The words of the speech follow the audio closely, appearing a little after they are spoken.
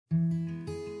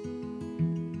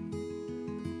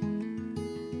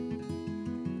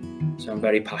So I'm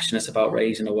very passionate about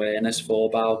raising awareness for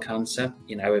bowel cancer.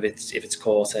 You know, if it's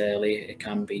caught early, it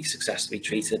can be successfully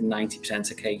treated in 90%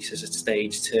 of cases at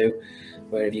stage 2.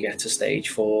 Where if you get to stage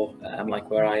 4, like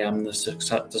where I am, the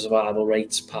survival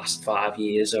rates past 5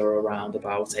 years are around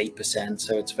about 8%,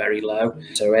 so it's very low.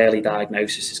 So early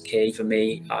diagnosis is key. For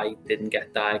me, I didn't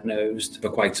get diagnosed for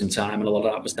quite some time, and a lot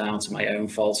of that was down to my own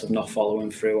fault of not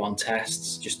following through on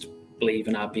tests, just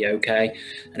believing I'd be okay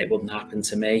and it wouldn't happen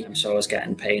to me. So I was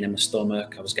getting pain in my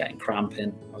stomach, I was getting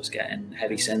cramping, I was getting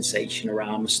heavy sensation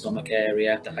around my stomach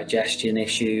area, digestion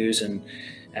issues and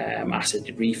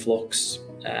acid reflux.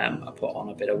 I put on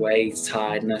a bit of weight,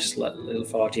 tiredness,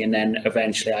 lethargy, and then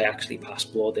eventually I actually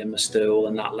passed blood in my stool,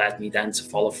 and that led me then to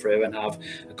follow through and have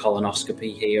a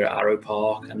colonoscopy here at Arrow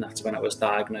Park, and that's when I was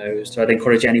diagnosed. So I'd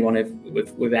encourage anyone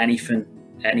with anything,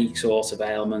 any sort of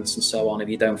ailments and so on, if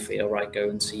you don't feel right, go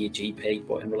and see your GP.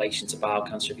 But in relation to bowel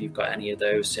cancer, if you've got any of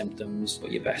those symptoms, do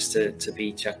your best to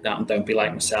be checked out, and don't be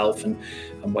like myself and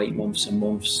wait months and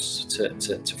months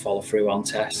to follow through on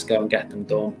tests. Go and get them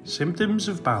done. Symptoms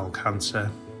of bowel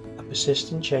cancer: a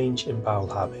persistent change in bowel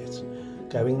habit,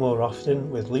 going more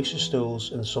often with looser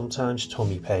stools and sometimes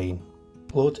tummy pain,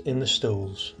 blood in the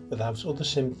stools without other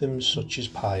symptoms such as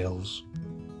piles,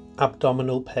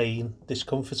 abdominal pain,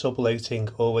 discomfort or bloating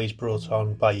always brought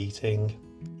on by eating.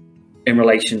 In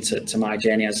relation to my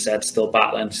journey, as I said, still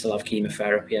battling, still have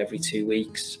chemotherapy every 2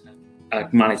 weeks. I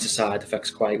manage the side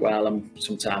effects quite well and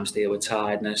sometimes deal with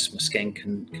tiredness. My skin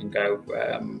can go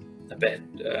a bit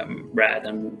red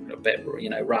and a bit,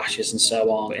 rashes and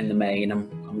so on. But in the main,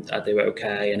 I do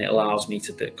okay, and it allows me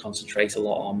to concentrate a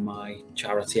lot on my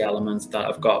charity element that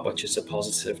I've got, which is a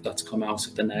positive that's come out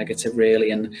of the negative,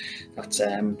 really, and that's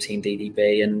Team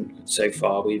DDB. And so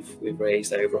far, we've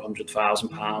raised over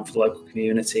 £100,000 for the local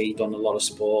community, done a lot of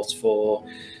sport for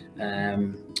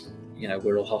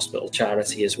Wirral Hospital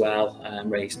charity as well,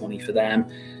 raised money for them.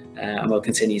 And we'll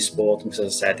continue supporting, because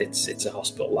as I said, it's a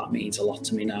hospital that means a lot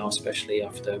to me now, especially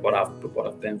after what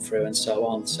I've been through and so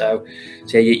on. So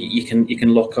yeah, you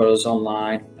can look at us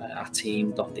online at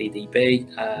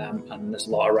team.ddb, and there's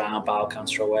a lot around bowel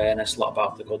cancer awareness, a lot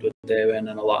about the good we're doing,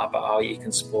 and a lot about how you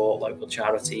can support local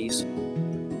charities.